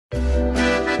Hey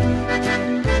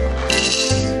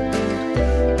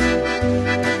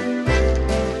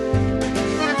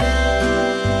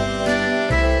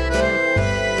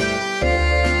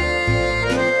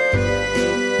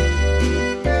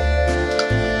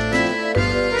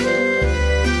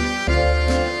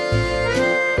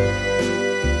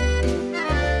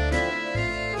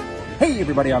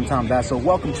everybody, I'm Tom Vasel.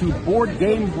 Welcome to Board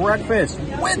Game Breakfast.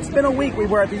 It's been a week. We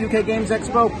were at the UK Games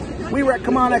Expo. We were at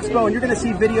Come On Expo, and you're going to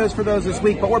see videos for those this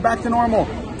week, but we're back to normal.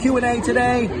 Q&A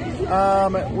today.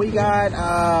 We got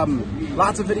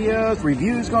lots of videos,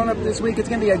 reviews going up this week. It's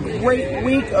going to be a great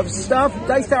week of stuff.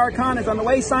 Dice Tower Con is on the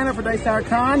way. Sign up for Dice Tower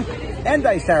Con and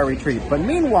Dice Tower Retreat. But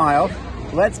meanwhile,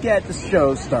 let's get the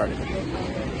show started.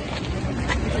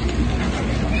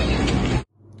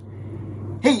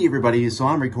 Hey everybody, so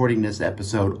I'm recording this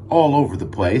episode all over the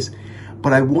place,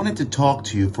 but I wanted to talk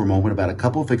to you for a moment about a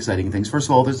couple of exciting things. First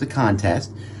of all, there's the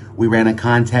contest. We ran a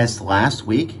contest last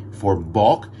week for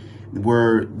bulk.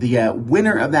 Where the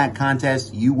winner of that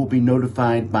contest, you will be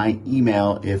notified by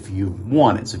email if you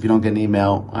won it. So if you don't get an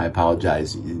email, I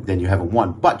apologize, then you haven't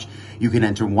won. But you can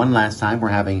enter one last time. We're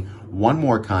having one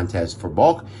more contest for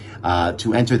bulk.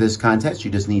 To enter this contest,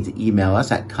 you just need to email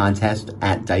us at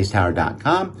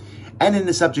contest@dicetower.com. And in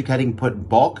the subject heading, put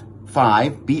bulk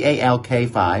 5, B-A-L-K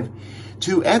 5.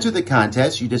 To enter the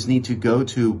contest, you just need to go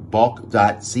to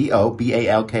bulk.co,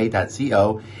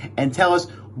 B-A-L-K.co, and tell us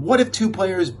what if two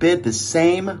players bid the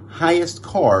same highest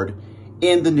card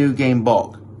in the new game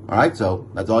bulk. All right, so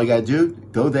that's all you got to do.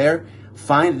 Go there,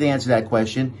 find the answer to that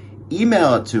question,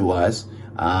 email it to us,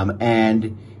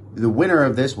 and the winner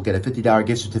of this will get a $50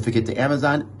 gift certificate to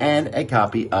Amazon and a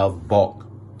copy of bulk.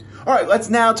 All right, let's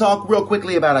now talk real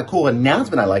quickly about a cool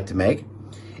announcement I like to make,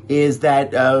 is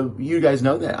that you guys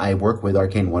know that I work with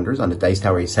Arcane Wonders on the Dice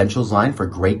Tower Essentials line for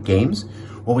great games.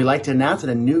 Well, we like to announce that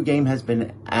a new game has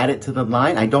been added to the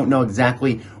line. I don't know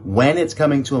exactly when it's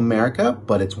coming to America,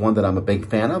 but it's one that I'm a big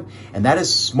fan of, and that is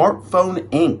Smartphone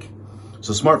Inc.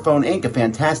 So Smartphone Inc., a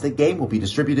fantastic game, will be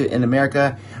distributed in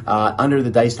America under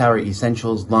the Dice Tower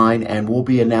Essentials line, and we'll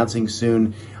be announcing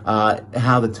soon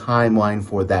how the timeline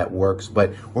for that works,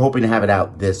 but we're hoping to have it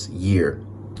out this year.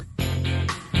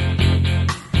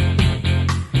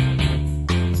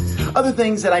 Other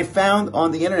things that I found on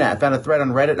the internet, I found a thread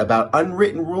on Reddit about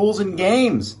unwritten rules in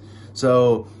games.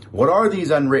 So what are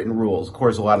these unwritten rules? Of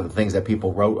course, a lot of the things that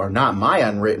people wrote are not my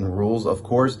unwritten rules, of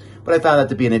course, but I found that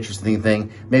to be an interesting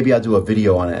thing. Maybe I'll do a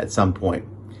video on it at some point.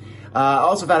 I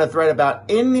also found a thread about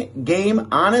in-game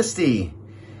honesty.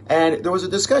 And there was a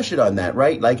discussion on that,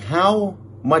 right? Like, how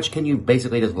much can you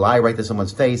basically just lie right to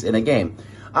someone's face in a game?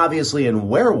 Obviously, in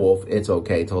Werewolf, it's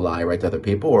okay to lie right to other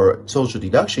people, or social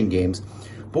deduction games.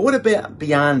 But what about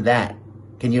beyond that?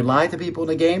 Can you lie to people in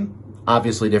a game?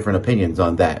 Obviously, different opinions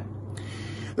on that.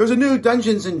 There's a new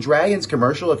Dungeons & Dragons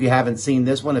commercial. If you haven't seen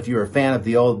this one, if you're a fan of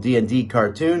the old DnD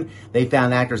cartoon, they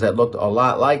found actors that looked a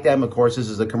lot like them. Of course, this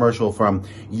is a commercial from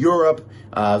Europe,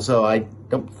 so I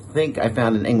don't think I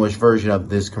found an English version of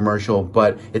this commercial,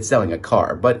 but it's selling a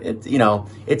car. But it's, you know,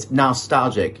 it's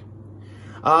nostalgic.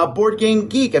 Board Game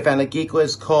Geek, I found a geek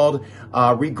list called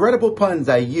Regrettable Puns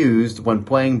I Used When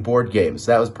Playing Board Games.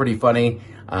 That was pretty funny.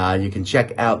 You can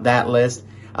check out that list.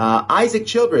 Isaac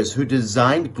Childress, who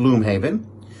designed Gloomhaven,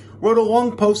 wrote a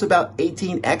long post about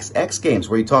 18xx games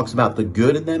where he talks about the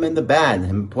good in them and the bad, and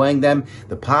him playing them,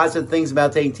 the positive things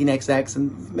about 18xx,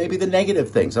 and maybe the negative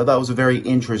things. I thought it was a very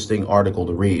interesting article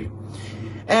to read.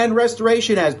 And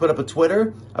Restoration has put up a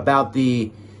Twitter about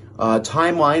the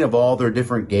timeline of all their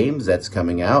different games that's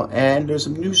coming out, and there's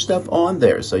some new stuff on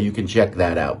there, so you can check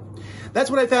that out.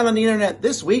 That's what I found on the internet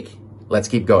this week. Let's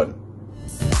keep going.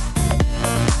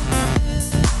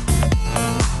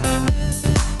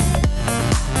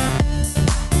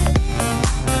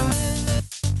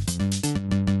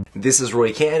 This is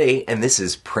Roy Candy, and this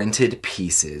is Printed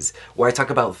Pieces, where I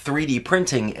talk about 3D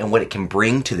printing and what it can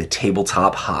bring to the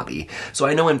tabletop hobby. So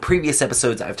I know in previous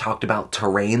episodes I've talked about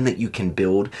terrain that you can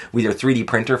build with your 3D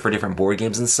printer for different board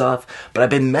games and stuff, but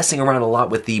I've been messing around a lot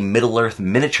with the Middle-earth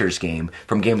miniatures game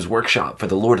from Games Workshop for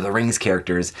the Lord of the Rings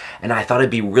characters, and I thought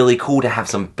it'd be really cool to have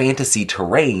some fantasy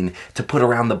terrain to put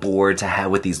around the board to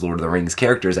have with these Lord of the Rings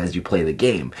characters as you play the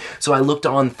game. So I looked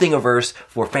on Thingiverse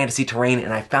for fantasy terrain,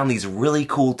 and I found these really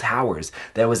cool towers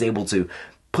that I was able to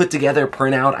put together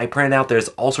printout. I printed out, there's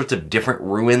all sorts of different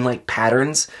ruin like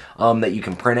patterns that you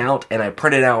can print out, and I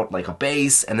printed out like a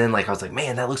base, and then like I was like,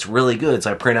 man, that looks really good,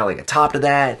 so I printed out like a top to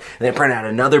that, and then print out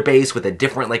another base with a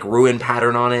different like ruin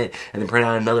pattern on it, and then print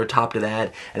out another top to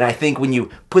that. And I think when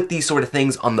you put these sort of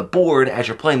things on the board as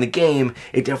you're playing the game,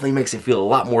 it definitely makes it feel a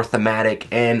lot more thematic.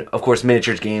 And of course,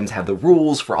 miniatures games have the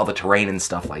rules for all the terrain and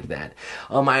stuff like that.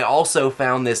 I also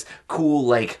found this cool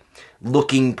like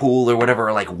looking pool or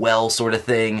whatever, like well sort of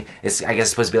thing. It's, I guess,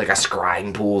 supposed to be like a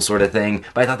scrying pool sort of thing,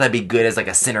 but I thought that'd be good as like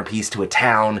a centerpiece to a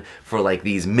town for like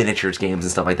these miniatures games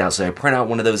and stuff like that. So I print out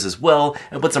one of those as well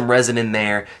and put some resin in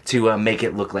there to make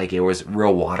it look like there was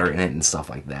real water in it and stuff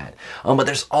like that. But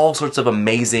there's all sorts of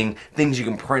amazing things you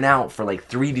can print out for like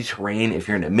 3D terrain if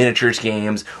you're into miniatures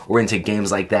games or into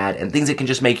games like that, and things that can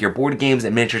just make your board games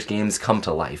and miniatures games come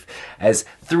to life. As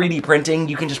 3D printing,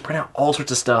 you can just print out all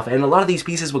sorts of stuff, and a lot of these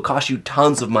pieces would cost you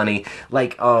tons of money.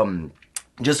 Like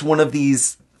just one of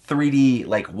these 3D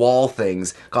like wall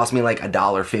things cost me like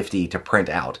 $1.50 to print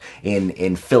out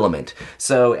in filament.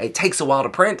 So it takes a while to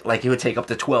print, like it would take up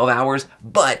to 12 hours,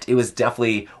 but it was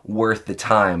definitely worth the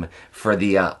time for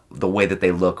the way that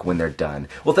they look when they're done.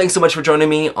 Well, thanks so much for joining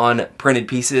me on Printed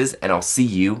Pieces, and I'll see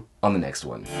you on the next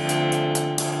one.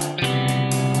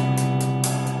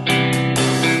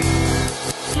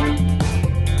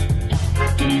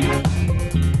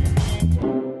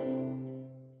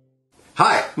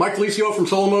 Hi, Mike Felicio from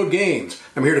Solo Mode Games.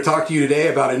 I'm here to talk to you today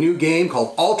about a new game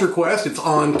called Alter Quest. It's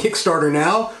on Kickstarter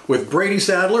now with Brady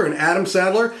Sadler and Adam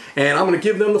Sadler, and I'm going to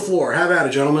give them the floor. Have at it,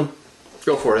 gentlemen.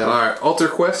 Go for it. All right. Alter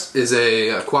Quest is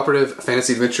a cooperative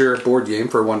fantasy adventure board game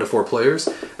for 1 to 4 players.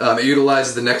 It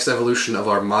utilizes the next evolution of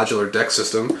our modular deck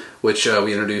system, which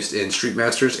we introduced in Street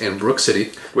Masters and Brook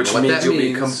City. Which means you'll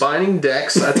be combining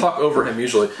decks. I talk over him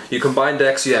usually. You combine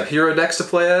decks, you have hero decks to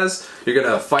play as. You're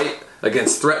going to fight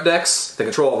against threat decks that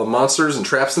control all the monsters and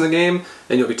traps in the game,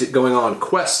 and you'll be going on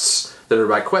quests that are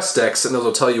by quest decks, and those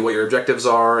will tell you what your objectives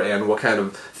are and what kind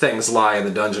of things lie in the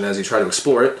dungeon as you try to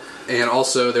explore it. And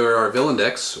also there are villain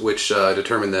decks, which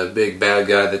determine the big bad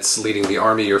guy that's leading the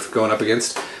army you're going up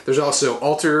against. There's also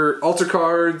alter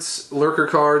cards, lurker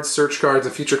cards, search cards,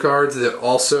 and feature cards that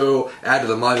also add to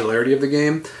the modularity of the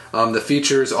game. The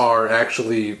features are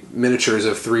actually miniatures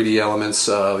of 3D elements,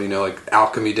 you know, like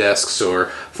alchemy desks or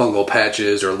fungal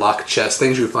patches or locked chests,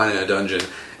 things you would find in a dungeon.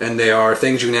 And they are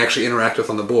things you can actually interact with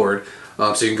on the board.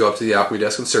 So you can go up to the alchemy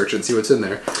desk and search it and see what's in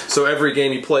there. So every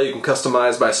game you play, you can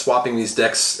customize by swapping these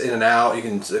decks in and out. You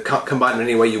can combine them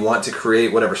any way you want to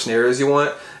create whatever scenarios you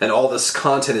want. And all this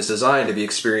content is designed to be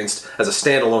experienced as a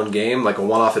standalone game, like a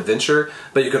one-off adventure.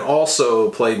 But you can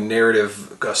also play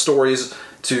narrative stories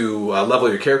to level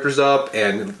your characters up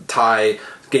and tie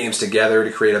games together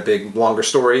to create a big, longer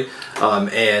story.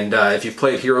 If you've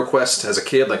played Hero Quest as a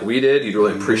kid like we did, you'd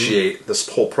really appreciate this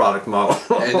whole product model.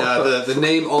 And the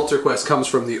name Alter Quest comes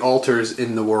from the altars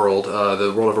in the world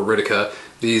of Regrettable.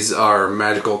 These are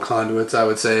magical conduits, I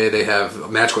would say. They have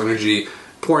magical energy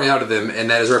pouring out of them, and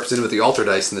that is represented with the alter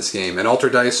dice in this game. And alter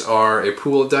dice are a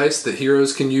pool of dice that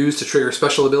heroes can use to trigger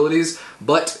special abilities,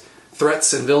 but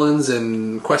threats and villains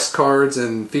and quest cards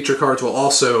and feature cards will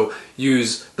also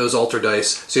use those alter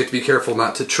dice, so you have to be careful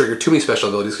not to trigger too many special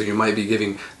abilities because you might be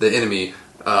giving the enemy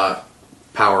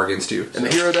power against you. And the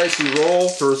hero dice you roll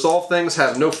to resolve things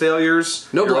have no failures.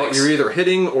 No blanks. You're either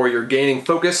hitting or you're gaining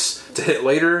focus to hit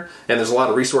later, and there's a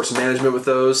lot of resource management with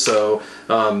those. So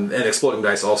and exploding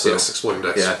dice also. Yes, exploding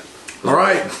dice. Yeah. All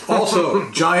right. Also,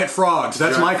 giant frogs.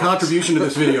 That's my contribution to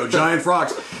this video. Giant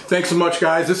frogs. Thanks so much,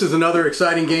 guys. This is another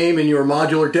exciting game in your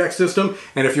modular deck system.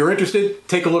 And if you're interested,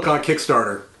 take a look on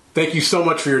Kickstarter. Thank you so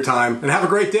much for your time, and have a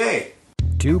great day.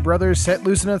 Two brothers set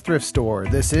loose in a thrift store.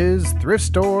 This is Thrift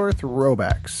Store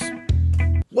Throwbacks.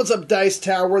 What's up, Dice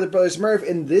Tower? We're the Brothers Murph,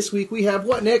 and this week we have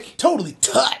what, Nick? Totally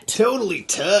tut. Totally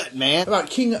tut, man. About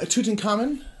King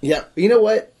Tutankhamun? Yeah, you know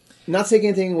what? Not taking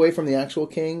anything away from the actual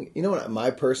king. You know what my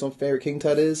personal favorite King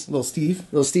Tut is? Little Steve.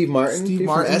 Little Steve Martin. Steve Dude,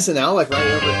 Martin. From SNL, like right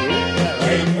over here.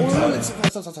 Yeah, right.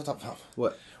 Stop.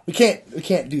 What? We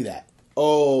can't do that.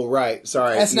 Oh, right.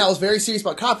 Sorry. SNL is very serious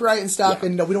about copyright and stuff,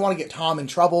 and we don't want to get Tom in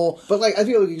trouble. But like, I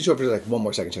feel like we can show up for like one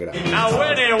more second. Check it out. Now,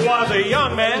 when he was a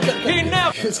young man, he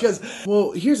never. It's because,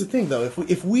 well, here's the thing though.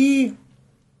 If we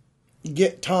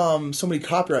get Tom so many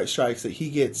copyright strikes that he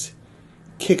gets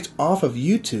kicked off of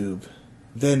YouTube,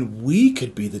 then we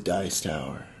could be the Dice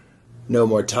Tower. No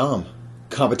more Tom.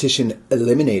 Competition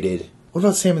eliminated. What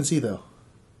about Sam and Z though?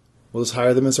 We'll just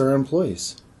hire them as our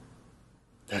employees.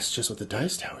 That's just what the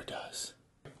Dice Tower does.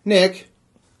 Nick,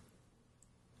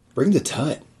 bring the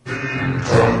tut.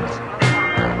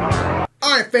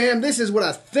 Alright, fam, this is what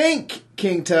I think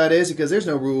King Tut is, because there's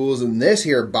no rules in this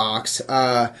here box.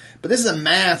 But this is a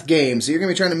math game, so you're going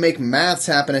to be trying to make maths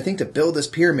happen, I think, to build this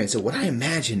pyramid. So what I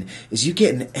imagine is you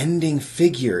get an ending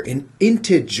figure, an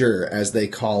integer, as they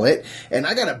call it. And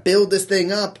I got to build this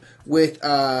thing up with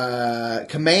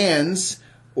commands,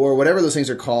 or whatever those things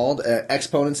are called,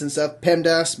 exponents and stuff,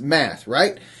 PEMDAS, math,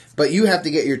 right? But you have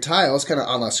to get your tiles, kind of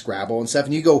a la Scrabble and stuff,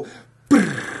 and you go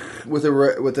with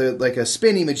a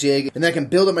spinny majig, and I can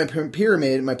build up my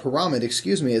pyramid,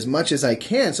 as much as I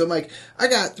can. So I'm like, I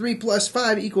got 3 plus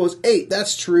 5 equals 8.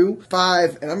 That's true.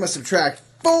 5, and I'm going to subtract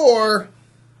 4,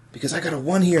 because I got a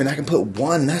 1 here, and I can put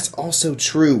 1. That's also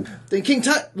true. Then King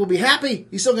Tut will be happy.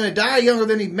 He's still going to die younger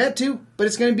than he meant to, but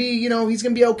it's going to be, he's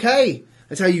going to be okay.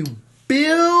 That's how you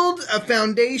build a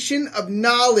foundation of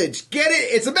knowledge. Get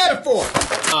it? It's a metaphor.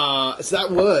 So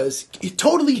that was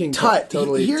Totally King Tut.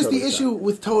 Totally Here's the issue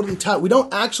with Totally Tut. We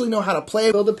don't actually know how to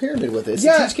play. build a pyramid with it. It's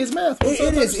Yeah. to teach kids math.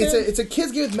 It is. It's a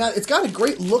kids game with math. It's got a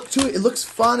great look to it. It looks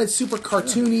fun. It's super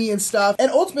cartoony and stuff.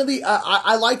 And ultimately,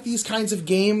 I like these kinds of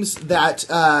games that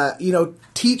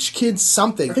teach kids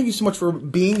something. Thank you so much for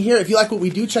being here. If you like what we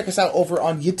do, check us out over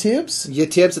on YouTube's. Your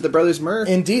tips at the Brothers Murph.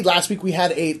 Indeed, last week we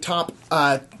had a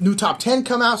new top 10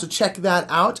 come out, so check that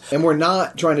out. And we're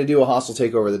not trying to do a hostile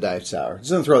takeover of the Dice Tower.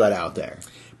 Just gonna throw that out there.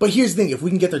 But here's the thing: if we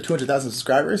can get their 200,000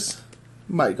 subscribers,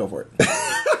 we might go for it.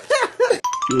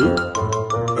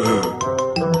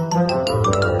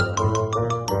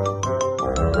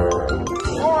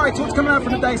 Alright, so what's coming out for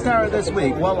the Dice Tower this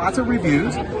week? Well, lots of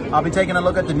reviews. I'll be taking a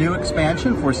look at the new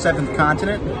expansion for 7th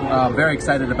Continent. Very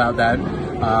excited about that.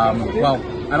 Well,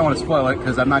 I don't want to spoil it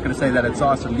because I'm not going to say that it's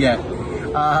awesome yet.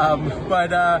 But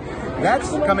that's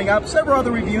coming up. Several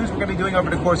other reviews we're going to be doing over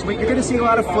the course of the week. You're going to see a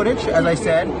lot of footage, as I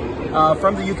said,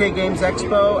 from the UK Games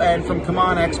Expo and from Come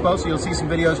On Expo, so you'll see some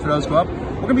videos for those go up.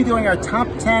 We're going to be doing our top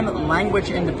 10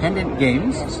 language-independent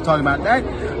games, so talking about that.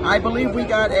 I believe we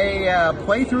got a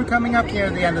playthrough coming up near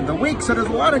the end of the week, so there's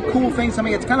a lot of cool things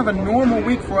coming. It's kind of a normal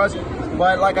week for us,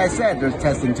 but like I said, there's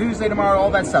Testing Tuesday tomorrow, all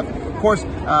that stuff. Of course,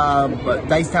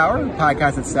 Dice Tower, the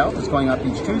podcast itself, is going up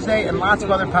each Tuesday, and lots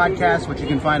of other podcasts, which you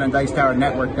can find on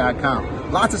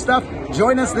DicetowerNetwork.com. Lots of stuff.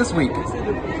 Join us this week.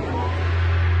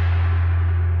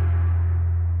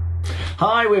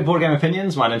 Hi, we're Board Game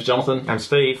Opinions. My name's Jonathan. I'm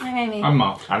Steve. I'm Amy. I'm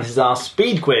Mark. And this is our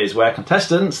speed quiz where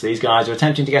contestants, these guys, are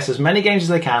attempting to guess as many games as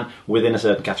they can within a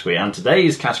certain category. And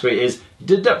today's category is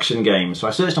deduction games. So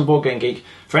I searched on Board Game Geek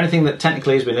for anything that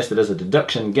technically has been listed as a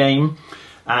deduction game.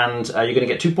 And you're going to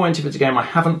get 2 points if it's a game I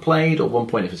haven't played, or 1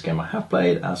 point if it's a game I have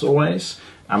played, as always.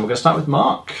 And we're going to start with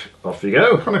Mark. Off you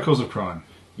go. Chronicles of Crime.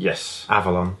 Yes.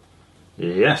 Avalon.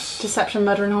 Yes. Deception,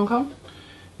 Murder in Hong Kong.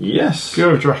 Yes. Fear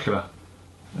of Dracula.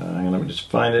 Hang on, let me just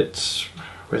find it.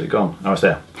 Where's it gone? Oh, it's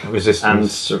there.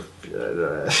 Resistance. And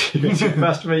you're going too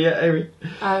fast for me yet, Amy.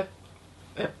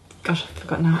 Gosh, I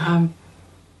forgot now.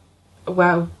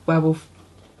 Werewolf.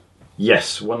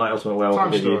 Yes, One Night Ultimate Werewolf.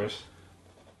 Time Stories.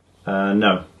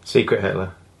 No. Secret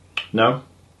Hitler. No.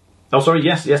 Oh, sorry.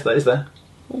 Yes, that is there.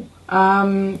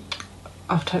 I've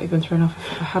totally been thrown off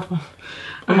if I had one.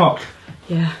 Amok.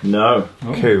 Yeah. No.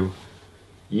 Coup.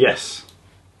 Yes.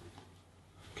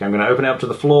 Okay, I'm going to open it up to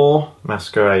the floor.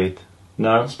 Masquerade.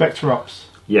 No. Spectre Ops.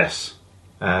 Yes.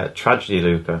 Tragedy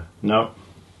Looper. No.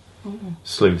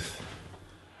 Sleuth.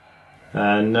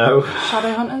 No.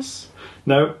 Shadowhunters.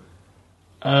 No.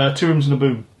 2 Rooms and a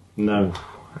Boom. No.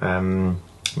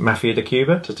 Mafia de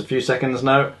Cuba. Just a few seconds.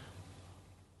 No.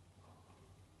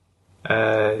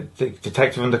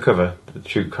 Detective Undercover. The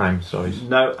true crime stories.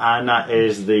 No, and that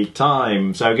is the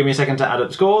time. So give me a second to add up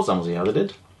the scores and we'll see how they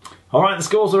did. Alright, the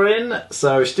scores are in.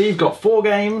 So Steve got 4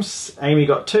 games, Amy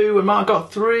got 2, and Mark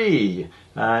got 3. In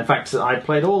fact, I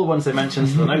played all the ones they mentioned,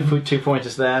 so there are no 2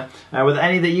 pointers there. Were there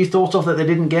any that you thought of that they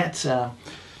didn't get?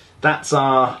 That's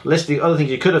our list. The other things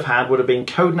you could have had would have been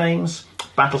Codenames,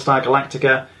 Battlestar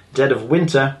Galactica, Dead of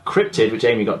Winter, Cryptid, which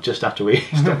Amy got just after we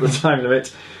stopped the time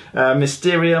limit,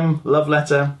 Mysterium, Love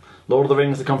Letter, Lord of the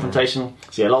Rings, The Confrontation.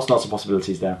 So yeah, lots and lots of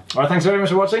possibilities there. Alright, thanks very much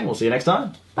for watching. We'll see you next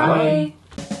time. Bye.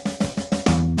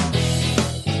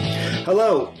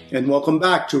 Hello, and welcome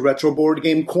back to Retro Board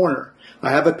Game Corner. I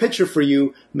have a picture for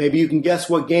you. Maybe you can guess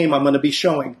what game I'm going to be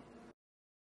showing.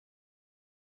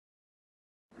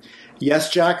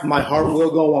 Yes, Jack, my heart will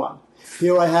go on.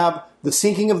 Here I have The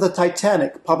Sinking of the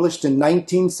Titanic, published in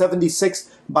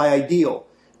 1976 by Ideal.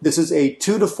 This is a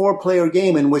 2 to 4 player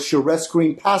game in which you're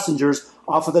rescuing passengers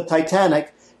off of the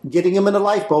Titanic, getting them into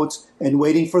lifeboats, and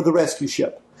waiting for the rescue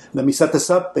ship. Let me set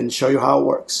this up and show you how it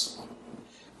works.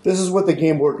 This is what the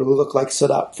game board will look like set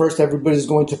up. First, everybody's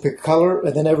going to pick a color,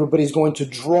 and then everybody's going to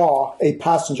draw a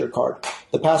passenger card.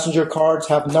 The passenger cards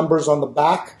have numbers on the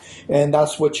back, and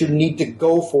that's what you need to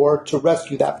go for to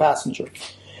rescue that passenger.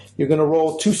 You're going to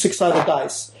roll 2 6-sided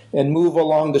dice and move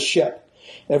along the ship.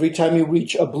 Every time you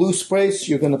reach a blue space,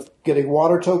 you're going to get a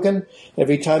water token.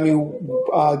 Every time you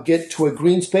get to a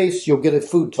green space, you'll get a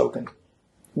food token.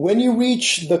 When you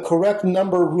reach the correct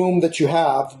number room that you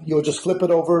have, you'll just flip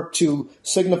it over to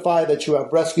signify that you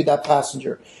have rescued that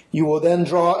passenger. You will then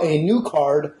draw a new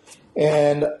card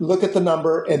and look at the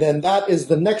number, and then that is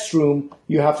the next room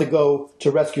you have to go to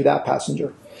rescue that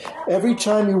passenger. Every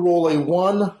time you roll a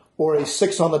 1 or a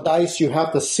 6 on the dice, you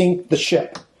have to sink the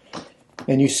ship.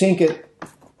 And you sink it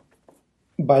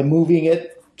by moving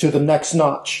it to the next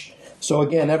notch. So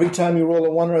again, every time you roll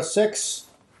a 1 or a 6,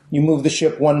 you move the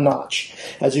ship 1 notch.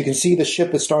 As you can see, the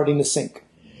ship is starting to sink.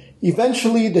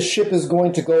 Eventually, the ship is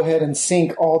going to go ahead and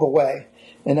sink all the way.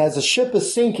 And as the ship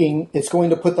is sinking, it's going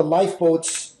to put the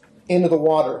lifeboats into the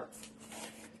water.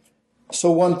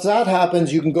 So once that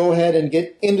happens, you can go ahead and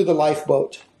get into the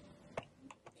lifeboat.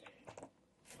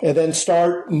 And then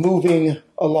start moving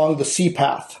along the sea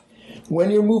path. When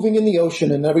you're moving in the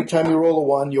ocean, and every time you roll a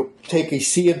 1, you'll take a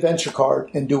sea adventure card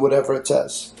and do whatever it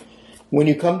says. When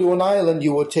you come to an island,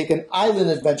 you will take an island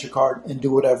adventure card and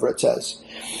do whatever it says.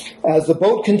 As the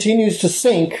boat continues to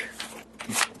sink,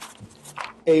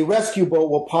 a rescue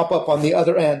boat will pop up on the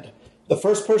other end. The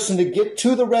first person to get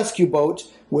to the rescue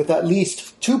boat with at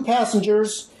least 2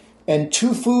 passengers and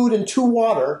 2 food and 2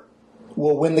 water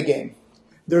will win the game.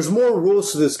 There's more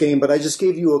rules to this game, but I just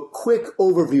gave you a quick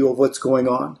overview of what's going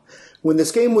on. When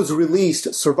this game was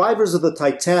released, survivors of the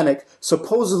Titanic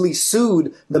supposedly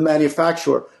sued the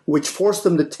manufacturer, which forced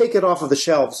them to take it off of the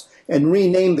shelves and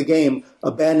rename the game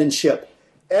Abandoned Ship.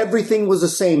 Everything was the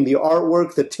same, the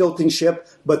artwork, the tilting ship,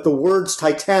 but the words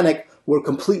Titanic were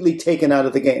completely taken out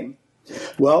of the game.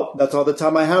 Well, that's all the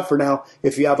time I have for now.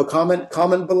 If you have a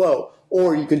comment below,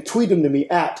 or you can tweet them to me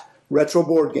at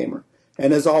RetroBoardGamer.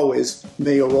 And as always,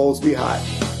 may your rolls be high.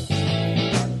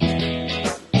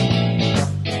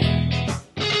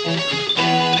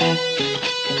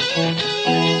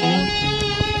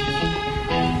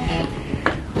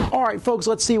 All right, folks,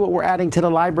 let's see what we're adding to the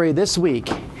library this week.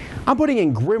 I'm putting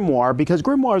in Grimoire because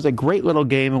Grimoire is a great little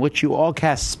game in which you all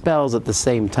cast spells at the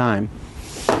same time.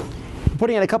 I'm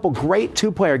putting in a couple great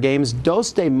 2-player games,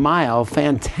 Dos de Mayo,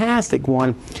 fantastic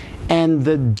one, and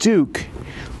The Duke,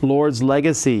 Lord's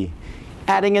Legacy.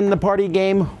 Adding in the party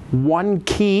game One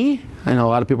Key. I know a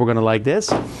lot of people are going to like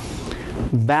this.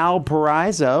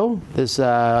 Valparaiso, this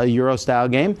Euro-style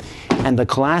game, and the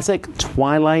classic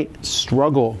Twilight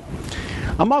Struggle.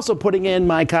 I'm also putting in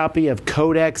my copy of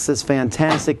Codex, this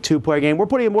fantastic 2-player game. We're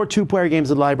putting in more 2-player games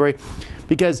in the library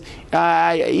because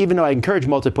even though I encourage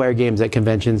multiplayer games at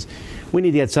conventions, we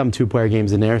need to get some 2-player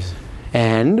games in there.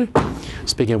 And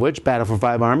speaking of which, Battle for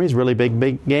 5 Armies, really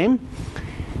big game.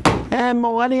 And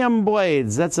Millennium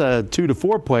Blades, that's a 2 to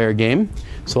 4-player game,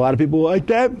 so a lot of people like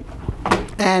that.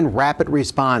 And Rapid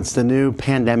Response, the new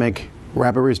pandemic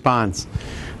Rapid Response.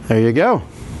 There you go.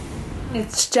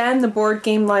 It's Jen, the board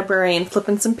game librarian,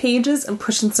 flipping some pages and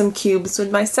pushing some cubes with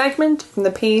my segment From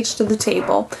the Page to the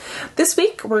Table. This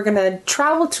week, we're going to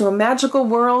travel to a magical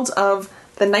world of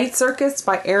The Night Circus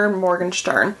by Aaron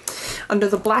Morgenstern. Under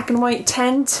the black and white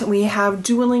tent, we have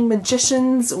dueling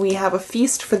magicians, we have a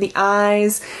feast for the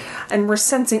eyes, and we're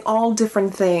sensing all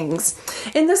different things.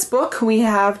 In this book, we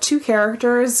have 2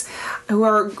 characters who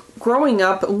are growing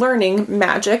up learning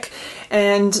magic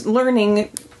and learning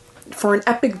for an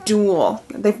epic duel.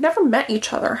 They've never met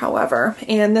each other, however,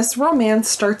 and this romance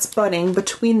starts budding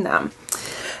between them.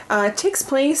 It takes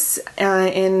place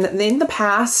in the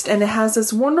past, and it has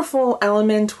this wonderful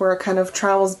element where it kind of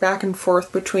travels back and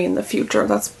forth between the future.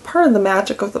 That's part of the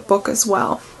magic of the book as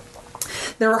well.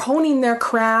 They're honing their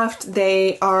craft.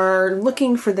 They are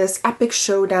looking for this epic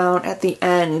showdown at the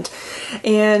end.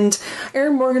 And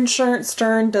Aaron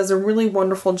Morgenstern does a really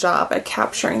wonderful job at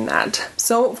capturing that.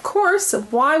 So, of course,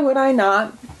 why would I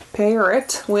not pair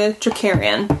it with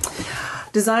Drakarian?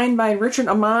 Designed by Richard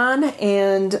Amann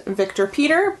and Victor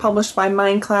Peter, published by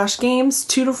Mind Clash Games,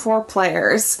 2 to 4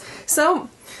 players. So,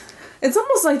 it's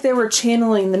almost like they were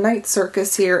channeling the Night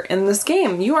Circus here in this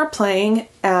game. You are playing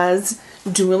as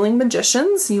dueling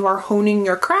magicians. You are honing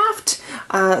your craft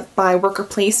by worker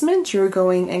placement. You're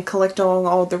going and collecting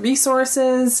all the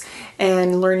resources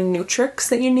and learning new tricks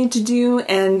that you need to do.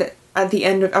 And at the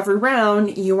end of every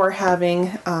round, you are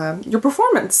having your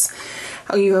performance.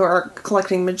 you are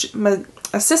collecting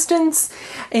assistants,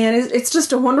 and it's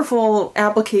just a wonderful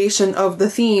application of the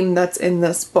theme that's in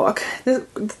this book.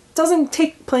 It doesn't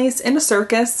take place in a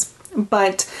circus,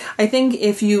 but I think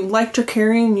if you like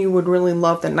Tricarion, you would really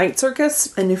love the Night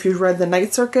Circus, and if you've read the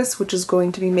Night Circus, which is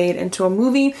going to be made into a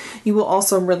movie, you will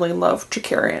also really love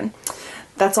Tricarion.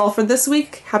 That's all for this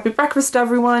week. Happy breakfast,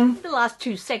 everyone. The last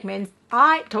 2 segments,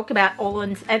 I talk about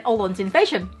Orleans and Orleans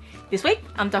Invasion. This week,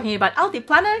 I'm talking about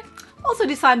Altiplano, also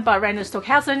designed by Rainer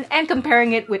Stockhausen, and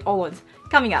comparing it with Orleans.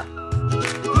 Coming up.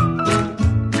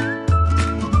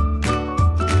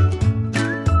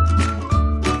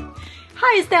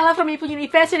 Hi, it's Stella from Meeple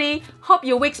University. Hope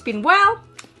your week's been well.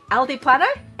 Altiplano,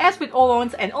 as with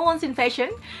Orleans and Orleans Invasion,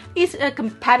 is a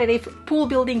competitive pool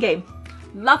building game.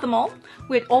 Love them all.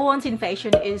 With Orleans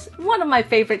Invasion is one of my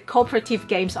favorite cooperative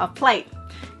games I've played.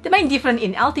 The main difference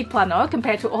in Altiplano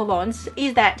compared to Orleans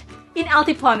is that in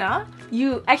Altiplano,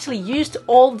 you actually used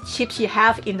all the chips you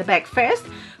have in the bag first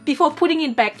before putting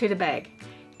it back to the bag.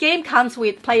 Game comes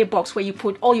with player box where you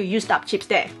put all your used up chips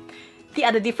there. The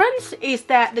other difference is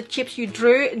that the chips you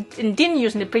drew and didn't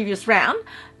use in the previous round,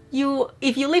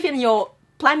 if you live in your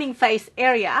planning phase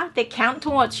area, they count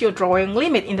towards your drawing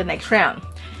limit in the next round.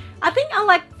 I think I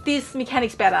like these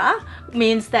mechanics better.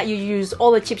 Means that you use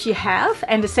all the chips you have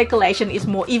and the circulation is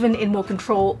more even and more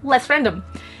controlled, less random.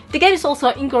 The game is also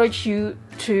encourage you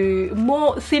to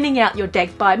more thinning out your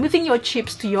deck by moving your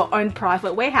chips to your own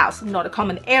private warehouse, not a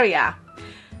common area.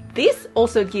 This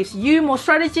also gives you more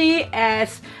strategy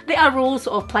as there are rules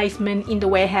of placement in the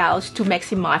warehouse to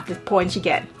maximize the points you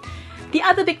get. The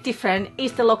other big difference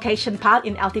is the location part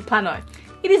in Altiplano.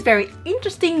 It is very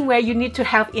interesting where you need to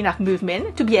have enough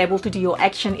movement to be able to do your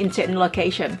action in certain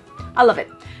location. I love it.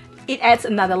 It adds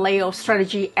another layer of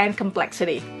strategy and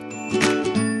complexity.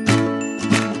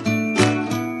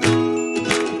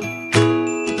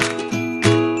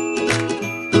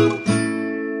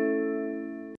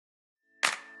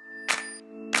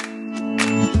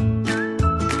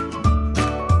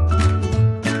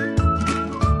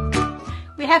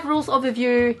 Have rules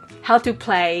overview, how to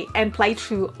play, and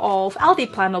playthrough of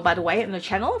Altiplano, by the way, on the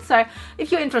channel. So if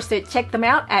you're interested, check them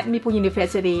out at Meeple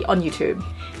University on YouTube.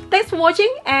 Thanks for watching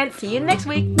and see you next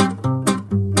week.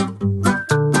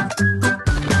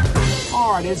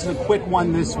 Alright, this is a quick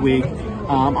one this week.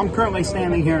 I'm currently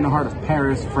standing here in the heart of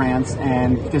Paris, France,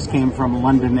 and just came from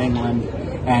London, England,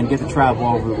 and get to travel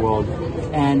all over the world.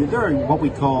 And there are what we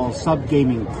call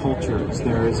sub-gaming cultures.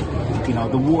 There's,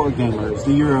 the war gamers,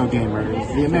 the Euro gamers,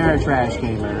 the Ameritrash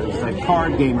gamers, the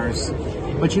card gamers.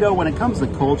 But when it comes to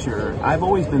culture, I've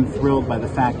always been thrilled by the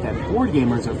fact that board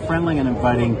gamers are friendly and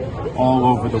inviting all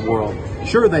over the world.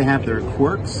 Sure, they have their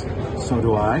quirks, so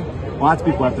do I. Lots of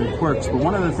people have their quirks, but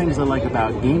one of the things I like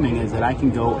about gaming is that I can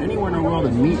go anywhere in the world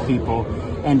and meet people,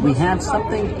 and we have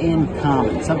something in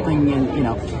common, something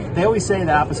in, they always say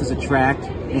the opposites attract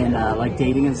in like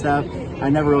dating and stuff.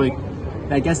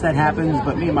 I guess that happens,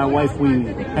 but me and my wife, we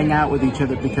hang out with each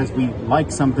other because we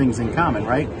like some things in common,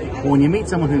 right? Well, when you meet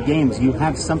someone who games, you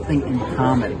have something in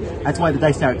common. That's why the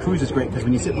Dice Tower Cruise is great, because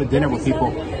when you sit with dinner with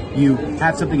people, you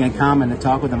have something in common to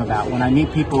talk with them about. When I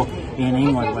meet people in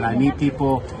England, when I meet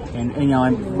people and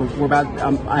we're about,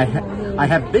 I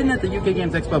have been at the UK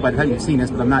Games Expo by the time you've seen this,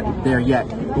 but I'm not there yet.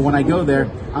 But when I go there,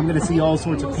 I'm going to see all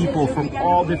sorts of people from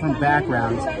all different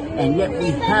backgrounds, and yet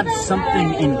we have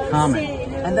something in common.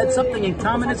 And that something in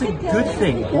common is a good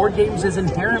thing. Board games is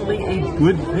inherently a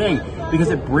good thing because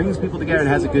it brings people together and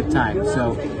has a good time.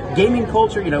 So gaming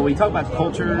culture, we talk about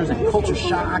cultures and culture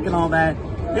shock and all that.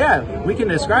 Yeah, we can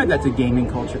describe that to gaming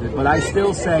culture, but I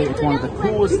still say it's one of the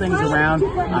coolest things around.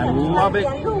 I love it,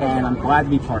 and I'm glad to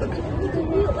be part of it.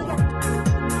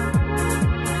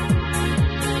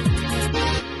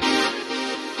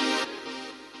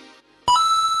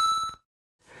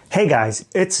 Hey guys,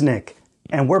 it's Nick,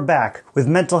 and we're back with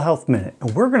Mental Health Minute,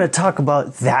 and we're going to talk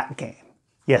about that game.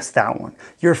 Yes, that one.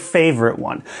 Your favorite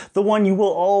one. The one you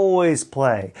will always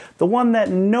play. The one that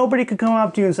nobody could come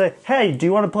up to you and say, hey, do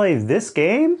you want to play this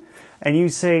game? And you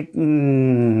say,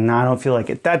 no, I don't feel like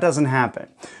it. That doesn't happen.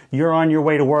 You're on your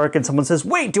way to work and someone says,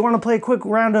 wait, do you want to play a quick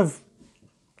round of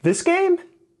this game?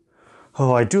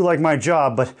 Oh, I do like my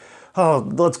job, but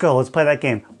let's go. Let's play that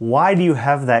game. Why do you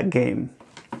have that game?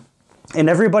 And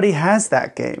everybody has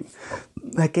that game.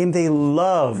 That game they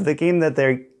love. The game that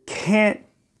they can't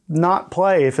not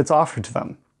play if it's offered to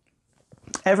them.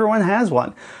 Everyone has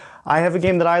one. I have a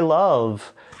game that I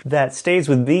love that stays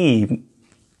with me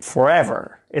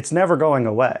forever. It's never going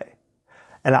away.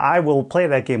 And I will play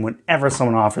that game whenever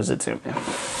someone offers it to me.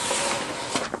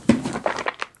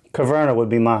 Caverna would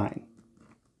be mine.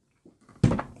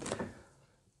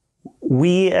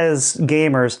 we as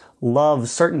gamers love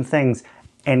certain things,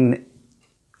 and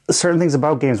certain things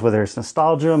about games, whether it's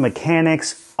nostalgia,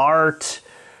 mechanics, art,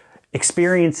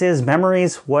 experiences,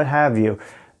 memories, what have you.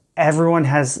 Everyone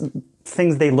has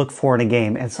things they look for in a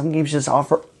game, and some games just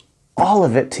offer all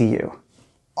of it to you.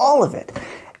 All of it.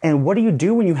 And what do you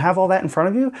do when you have all that in front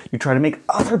of you? You try to make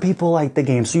other people like the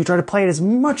game, so you try to play it as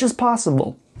much as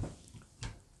possible.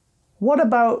 What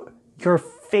about your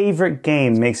favorite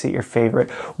game makes it your favorite?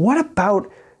 What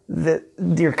about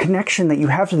your connection that you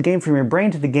have to the game, from your brain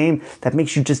to the game, that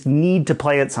makes you just need to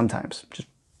play it sometimes? Just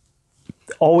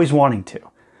always wanting to.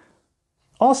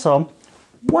 Also,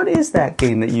 what is that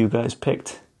game that you guys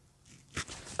picked?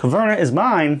 Caverna is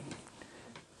mine,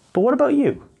 but what about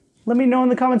you? Let me know in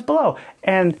the comments below.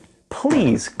 And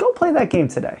please, go play that game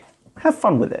today. Have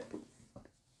fun with it.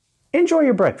 Enjoy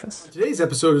your breakfast. Today's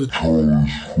episode is...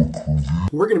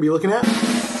 We're going to be looking at...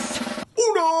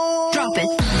 Uno! Drop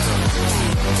it.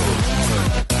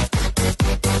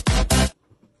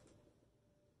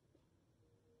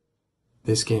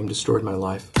 This game destroyed my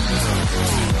life.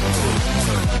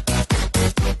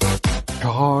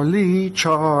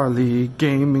 Charlie,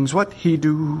 gaming's what he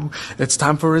do. It's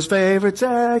time for his favorite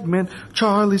segment,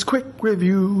 Charlie's Quick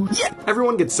Review. Yeah!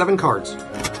 Everyone gets 7 cards.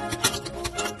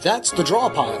 That's the draw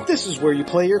pile. This is where you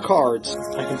play your cards.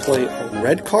 I can play a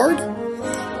red card,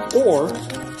 or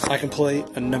I can play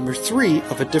a number 3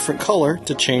 of a different color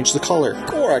to change the color.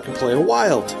 Or I can play a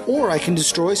wild. Or I can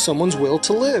destroy someone's will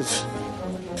to live.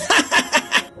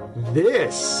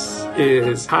 This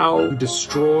is how you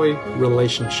destroy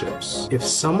relationships. If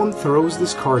someone throws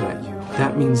this card at you,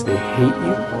 that means they hate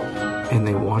you and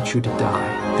they want you to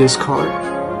die. This card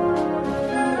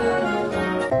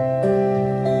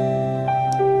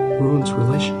ruins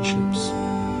relationships.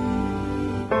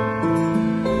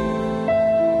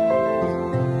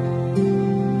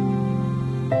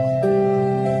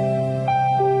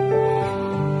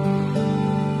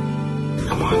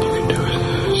 Come on, you can do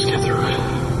it. Just get through it.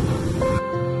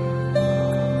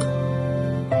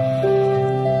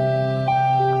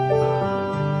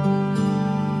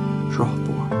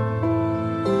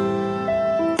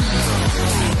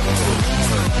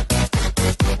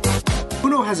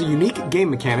 Uno has a unique game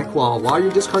mechanic while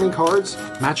you're discarding cards,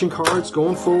 matching cards,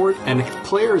 going forward, and the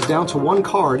player is down to 1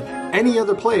 card, any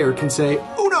other player can say,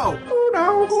 Uno!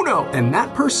 Uno! Uno! And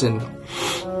that person,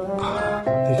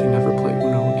 they can never play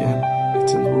Uno again.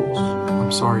 It's in the rules.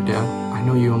 I'm sorry, Dad. I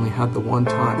know you only had the 1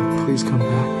 time. Please come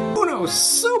back. Uno's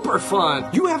super fun!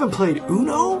 You haven't played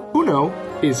Uno? Uno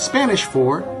is Spanish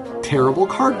for terrible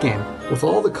card game. With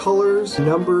all the colors,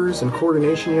 numbers, and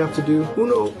coordination you have to do,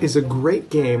 Uno is a great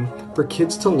game for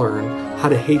kids to learn how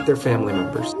to hate their family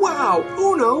members. Wow,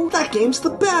 Uno, that game's the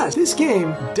best! This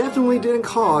game definitely didn't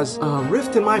cause a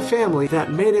rift in my family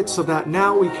that made it so that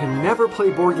now we can never play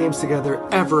board games together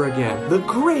ever again. The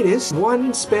greatest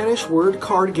 1 Spanish word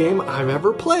card game I've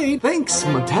ever played. Thanks,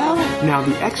 Mattel! Now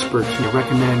the experts here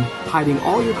recommend hiding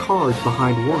all your cards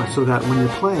behind 1 so that when you're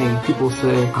playing, people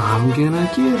say, I'm gonna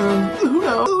get 'em.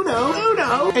 Uno, Uno,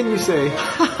 Uno! And you say,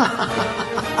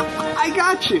 I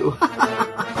got you!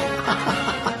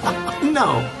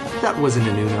 No, that wasn't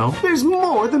an Uno. There's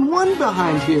more than 1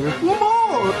 behind here.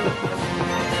 More!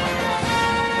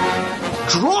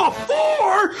 Draw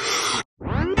 4!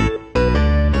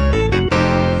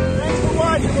 Thanks for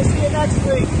watching. We'll see you next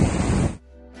week.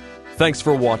 Thanks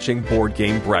for watching Board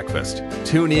Game Breakfast.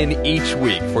 Tune in each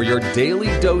week for your daily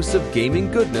dose of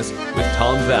gaming goodness with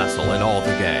Tom Vasel and all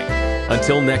the gang.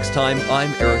 Until next time,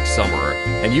 I'm Eric Summerer,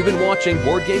 and you've been watching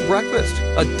Board Game Breakfast,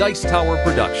 a Dice Tower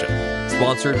production,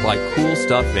 sponsored by Cool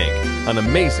Stuff Inc., an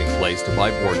amazing place to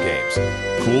buy board games.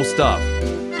 Cool stuff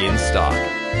in stock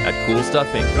at Cool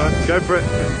Stuff Inc. Go for it.